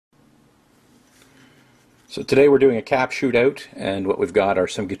So today we're doing a cap shootout, and what we've got are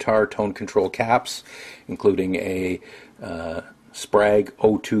some guitar tone control caps, including a Sprague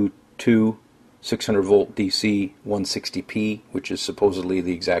 022 600 volt DC 160p, which is supposedly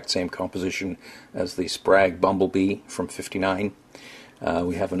the exact same composition as the Sprague Bumblebee from '59.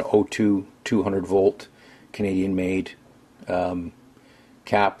 We have an 02 200 volt Canadian made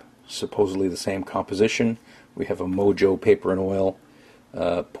cap, supposedly the same composition. We have a Mojo paper and oil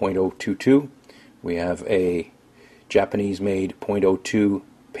 .022. We have a Japanese-made .02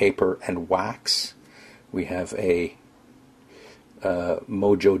 paper and wax. We have a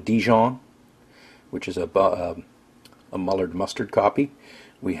Mojo Dijon, which is a mullard mustard copy.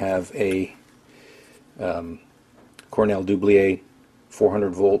 We have a Cornell Dublier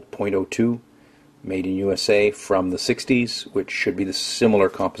 400 volt .02 made in USA from the 60s, which should be the similar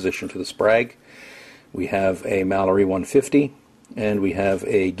composition to the Sprague. We have a Mallory 150. And we have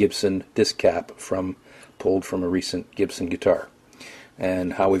a Gibson disc cap pulled from a recent Gibson guitar.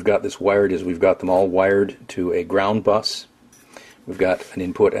 And how we've got this wired is we've got them all wired to a ground bus. We've got an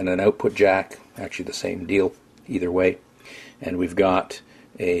input and an output jack, actually the same deal either way. And we've got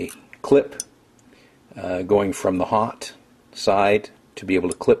a clip going from the hot side to be able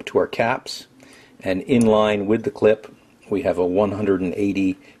to clip to our caps. And in line with the clip we have a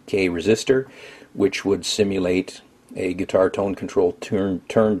 180K resistor, which would simulate a guitar tone control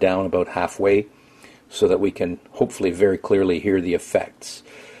turned down about halfway, so that we can hopefully very clearly hear the effects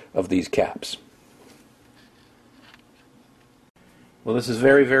of these caps. Well, this is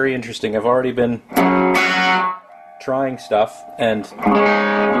very, very interesting. I've already been trying stuff, and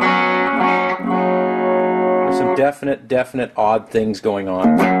there's some definite odd things going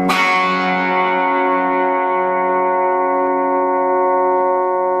on.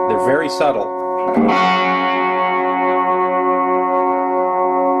 They're very subtle.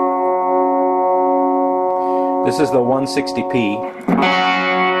 This is the 160p.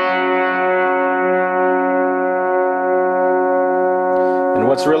 And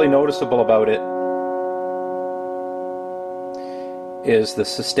what's really noticeable about it is the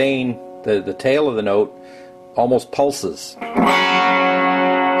sustain, the tail of the note almost pulses. So it's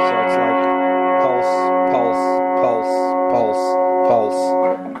like pulse, pulse, pulse, pulse, pulse.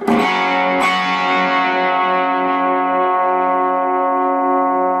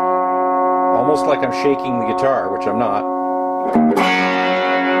 Almost like I'm shaking the guitar, which I'm not.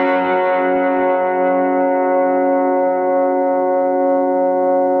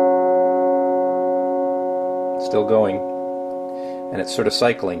 Still going. And it's sort of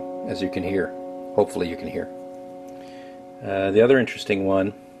cycling, as you can hear. Hopefully you can hear. The other interesting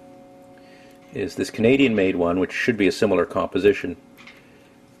one is this Canadian-made one, which should be a similar composition.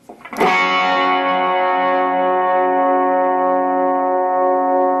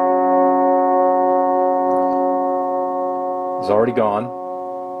 Is already gone,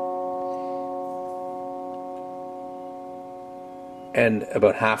 and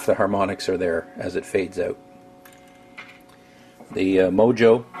about half the harmonics are there as it fades out. The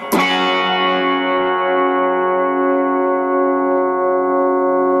Mojo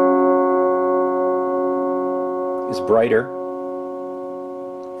is brighter,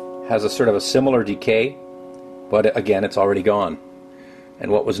 has a sort of a similar decay, but again it's already gone.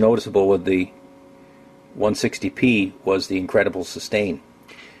 And what was noticeable with the 160p was the incredible sustain.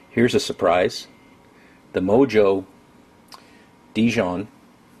 Here's a surprise. The Mojo Dijon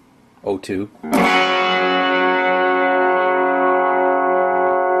 02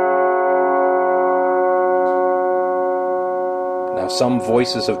 now some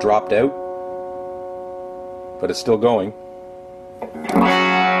voices have dropped out, but it's still going.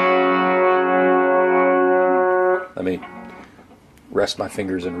 Let me rest my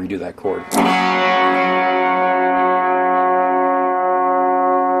fingers and redo that chord.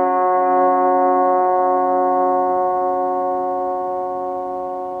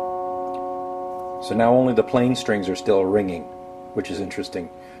 So now only the plain strings are still ringing, which is interesting.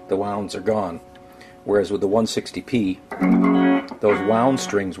 The wounds are gone. Whereas with the 160p, those wound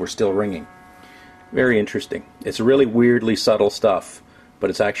strings were still ringing. Very interesting. It's really weirdly subtle stuff, but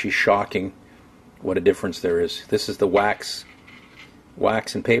it's actually shocking what a difference there is. This is the wax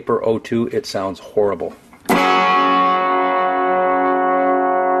and paper 02. It sounds horrible.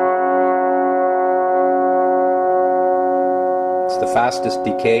 It's the fastest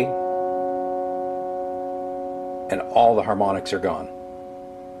decay, and all the harmonics are gone.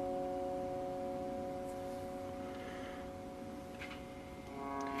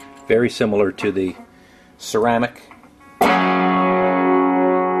 Very similar to the ceramic.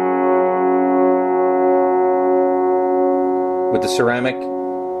 With the ceramic,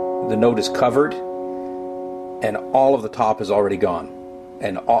 the note is covered and all of the top is already gone,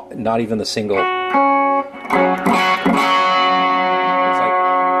 and not even the single. It's like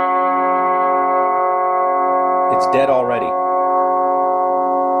it's dead already.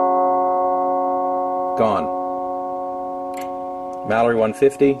 Gone. Mallory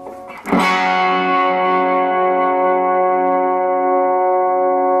 150.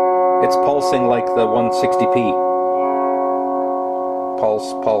 It's pulsing like the 160p.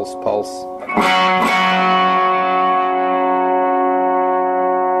 Pulse, pulse, pulse.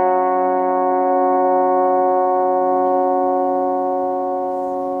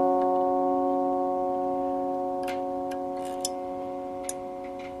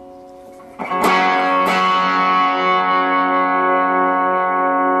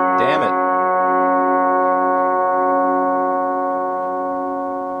 Damn it.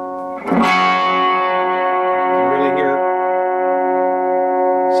 You really hear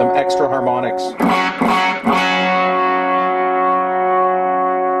some extra harmonics.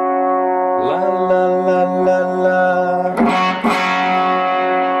 La la la la la.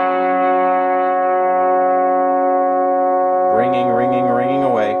 Ringing, ringing, ringing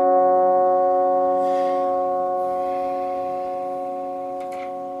away.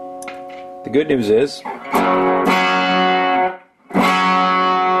 The good news is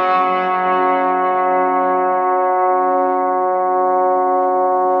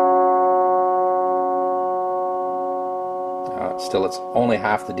it's only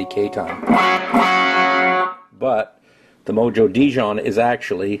half the decay time. But the Mojo Dijon is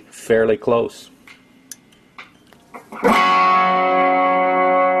actually fairly close.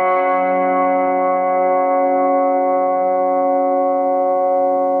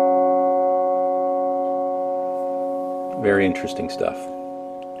 Very interesting stuff.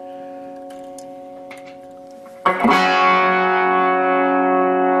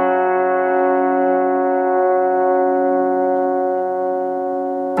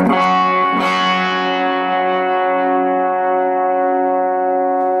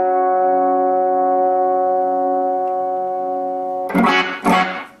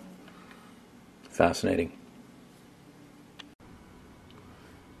 Fascinating.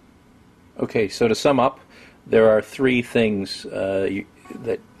 Okay, so to sum up, there are three things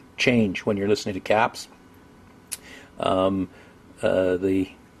that change when you're listening to caps. The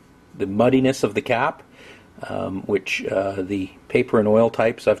muddiness of the cap, which the paper and oil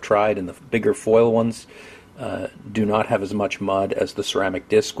types I've tried, and the bigger foil ones do not have as much mud as the ceramic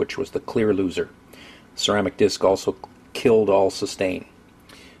disc, which was the clear loser. Ceramic disc also killed all sustain.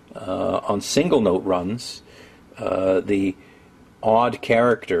 On single note runs, the odd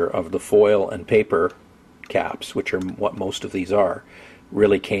character of the foil and paper caps, which are what most of these are,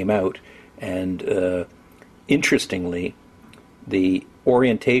 really came out. And interestingly, the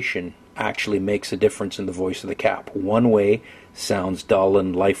orientation actually makes a difference in the voice of the cap. One way sounds dull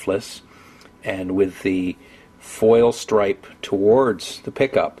and lifeless, and with the foil stripe towards the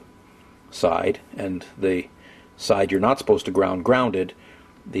pickup side and the side you're not supposed to grounded,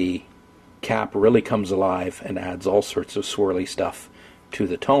 the cap really comes alive and adds all sorts of swirly stuff to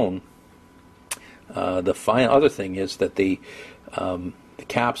the tone. The other thing is that the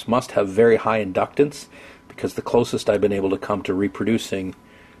caps must have very high inductance, because the closest I've been able to come to reproducing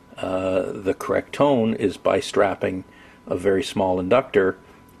the correct tone is by strapping a very small inductor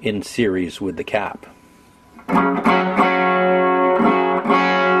in series with the cap.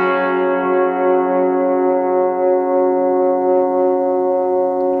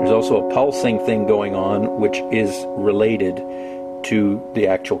 There's also a pulsing thing going on, which is related to the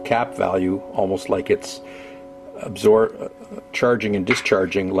actual cap value, almost like it's charging and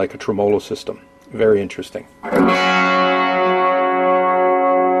discharging like a tremolo system. Very interesting. Pulse,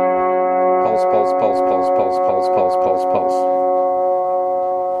 pulse, pulse, pulse, pulse, pulse, pulse, pulse, pulse.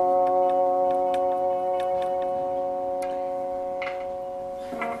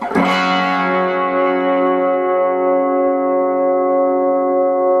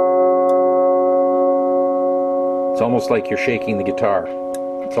 It's almost like you're shaking the guitar.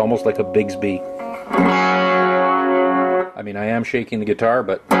 It's almost like a Bigsby. I mean, I am shaking the guitar,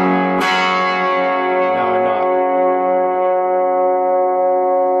 but now I'm not.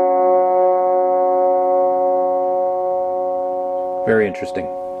 Very interesting.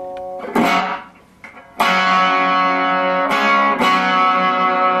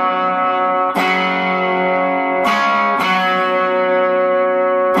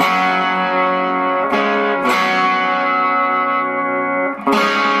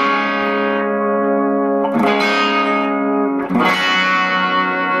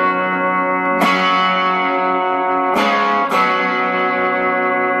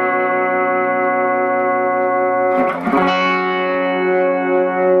 Bye.